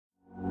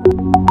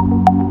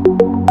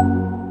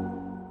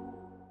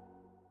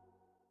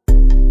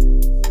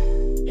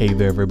Hey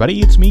there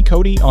everybody, it's me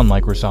Cody on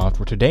Microsoft,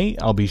 where today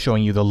I'll be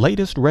showing you the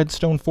latest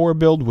Redstone 4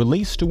 build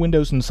released to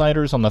Windows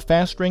Insiders on the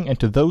fast ring and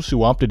to those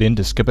who opted in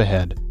to skip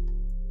ahead.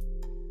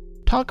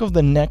 Talk of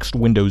the next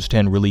Windows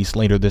 10 release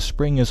later this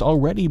spring is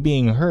already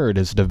being heard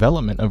as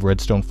development of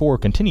Redstone 4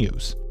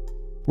 continues.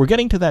 We're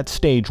getting to that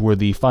stage where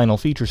the final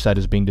feature set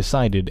is being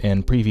decided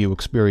and preview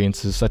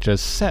experiences such as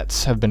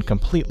sets have been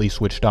completely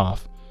switched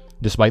off.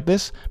 Despite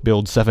this,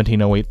 build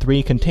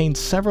 17083 contains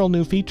several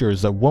new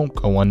features that won't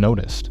go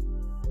unnoticed.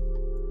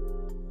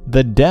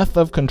 The death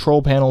of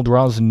Control Panel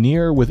draws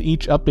near with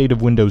each update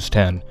of Windows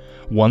 10.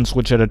 One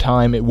switch at a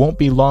time, it won't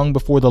be long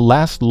before the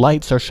last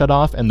lights are shut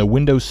off and the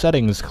Windows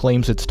settings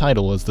claims its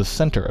title as the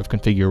center of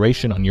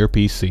configuration on your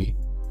PC.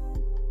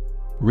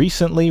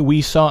 Recently,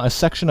 we saw a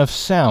section of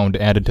sound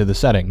added to the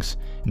settings.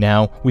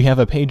 Now, we have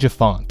a page of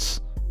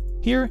fonts.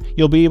 Here,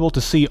 you'll be able to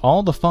see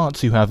all the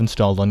fonts you have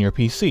installed on your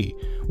PC,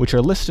 which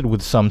are listed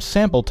with some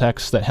sample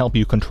texts that help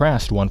you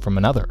contrast one from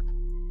another.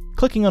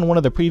 Clicking on one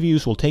of the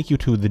previews will take you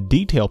to the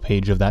detail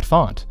page of that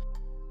font.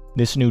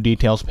 This new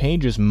details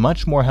page is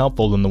much more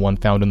helpful than the one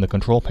found in the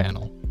control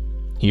panel.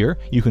 Here,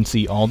 you can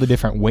see all the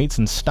different weights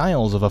and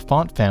styles of a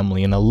font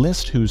family in a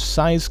list whose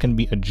size can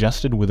be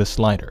adjusted with a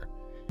slider.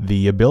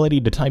 The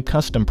ability to type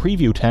custom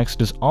preview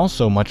text is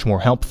also much more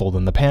helpful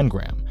than the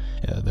pangram.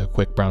 The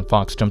quick brown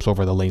fox jumps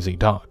over the lazy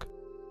dog.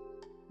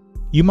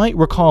 You might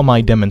recall my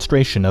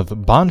demonstration of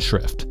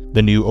Bondschrift,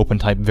 the new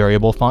OpenType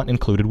variable font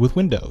included with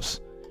Windows.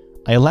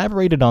 I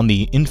elaborated on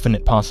the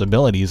infinite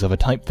possibilities of a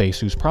typeface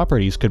whose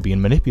properties could be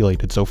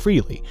manipulated so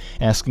freely,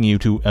 asking you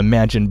to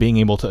imagine being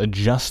able to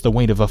adjust the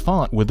weight of a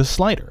font with a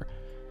slider.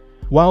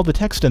 While the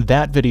text in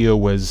that video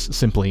was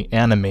simply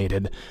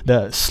animated,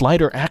 the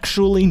slider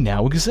actually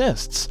now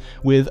exists.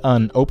 With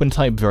an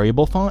OpenType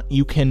variable font,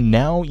 you can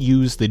now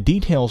use the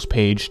details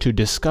page to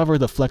discover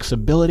the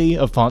flexibility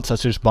of fonts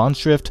such as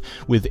Bondschrift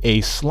with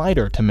a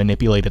slider to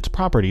manipulate its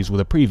properties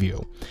with a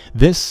preview.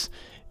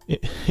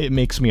 It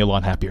makes me a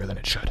lot happier than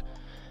it should.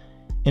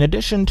 In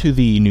addition to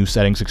the new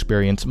settings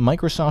experience,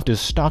 Microsoft is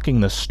stocking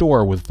the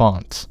store with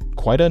fonts.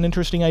 Quite an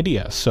interesting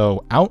idea.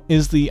 So out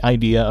is the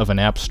idea of an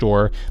app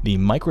store. The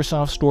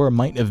Microsoft Store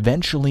might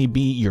eventually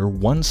be your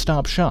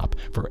one-stop shop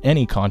for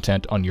any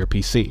content on your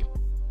PC.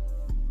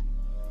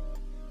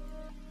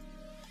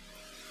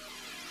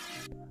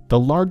 The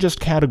largest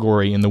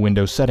category in the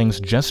Windows settings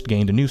just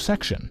gained a new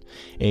section.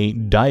 A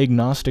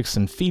diagnostics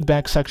and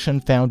feedback section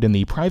found in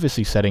the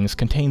privacy settings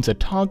contains a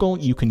toggle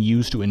you can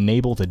use to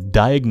enable the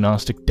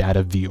diagnostic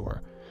data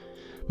viewer.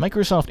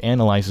 Microsoft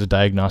analyzes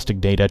diagnostic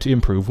data to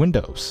improve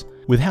Windows.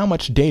 With how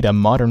much data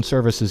modern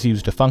services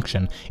use to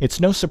function, it's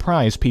no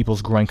surprise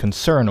people's growing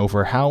concern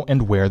over how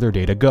and where their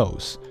data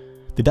goes.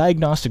 The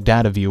diagnostic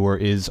data viewer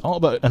is all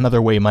but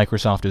another way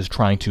Microsoft is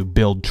trying to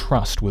build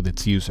trust with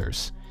its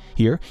users.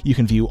 Here, you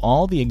can view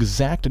all the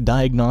exact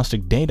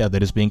diagnostic data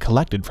that is being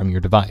collected from your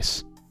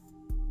device.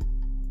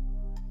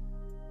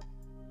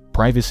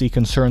 Privacy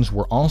concerns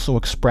were also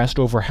expressed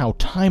over how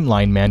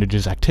Timeline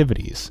manages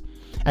activities.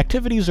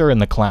 Activities are in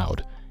the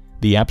cloud.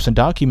 The apps and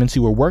documents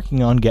you are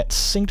working on get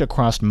synced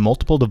across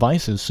multiple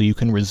devices so you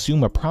can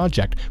resume a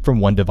project from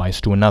one device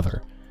to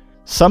another.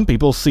 Some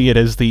people see it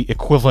as the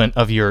equivalent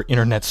of your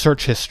internet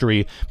search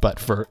history, but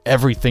for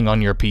everything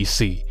on your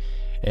PC.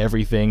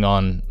 Everything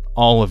on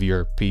all of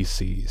your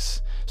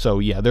PCs. So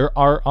yeah, there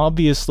are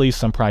obviously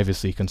some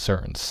privacy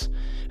concerns.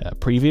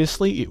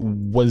 Previously, it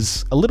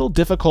was a little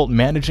difficult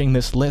managing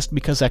this list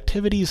because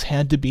activities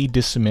had to be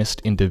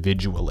dismissed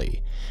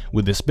individually.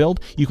 With this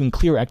build, you can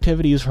clear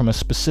activities from a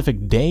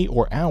specific day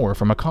or hour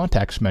from a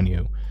context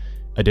menu.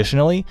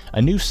 Additionally,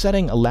 a new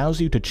setting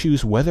allows you to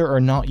choose whether or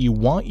not you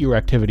want your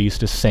activities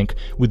to sync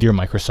with your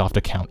Microsoft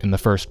account in the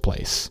first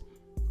place.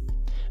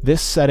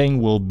 This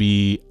setting will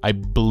be, I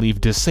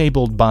believe,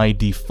 disabled by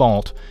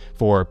default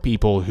for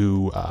people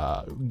who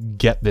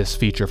get this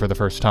feature for the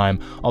first time,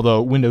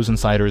 although Windows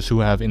Insiders who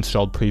have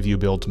installed preview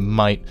builds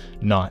might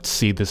not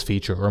see this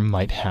feature or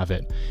might have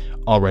it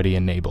already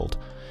enabled.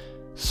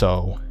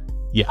 So,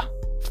 yeah.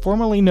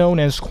 Formerly known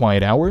as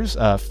Quiet Hours,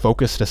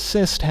 Focused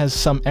Assist has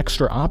some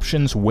extra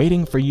options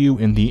waiting for you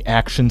in the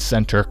Action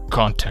Center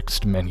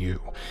context menu.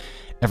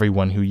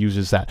 Everyone who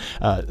uses that.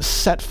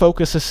 Set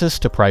Focus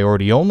Assist to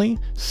Priority Only,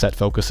 Set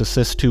Focus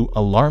Assist to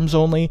Alarms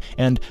Only,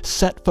 and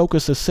Set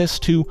Focus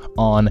Assist to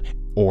On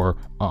or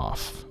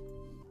Off.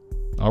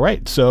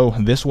 Alright, so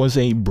this was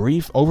a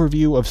brief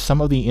overview of some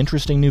of the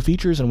interesting new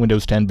features in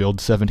Windows 10 build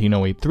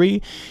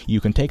 17083. You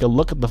can take a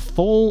look at the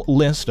full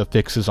list of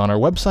fixes on our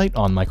website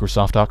on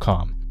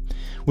Microsoft.com.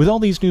 With all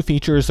these new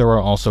features, there are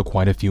also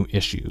quite a few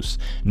issues.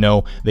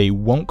 No, they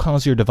won't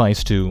cause your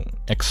device to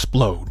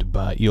explode,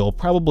 but you'll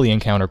probably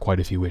encounter quite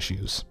a few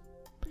issues.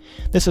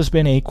 This has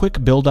been a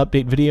quick build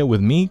update video with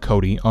me,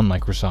 Cody, on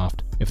Microsoft.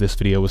 If this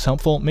video was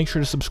helpful, make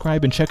sure to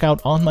subscribe and check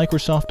out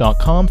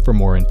onmicrosoft.com for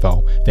more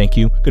info. Thank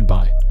you,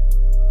 goodbye.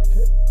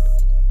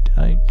 Did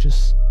I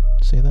just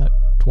say that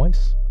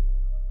twice?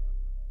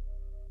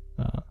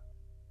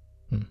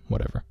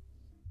 Whatever.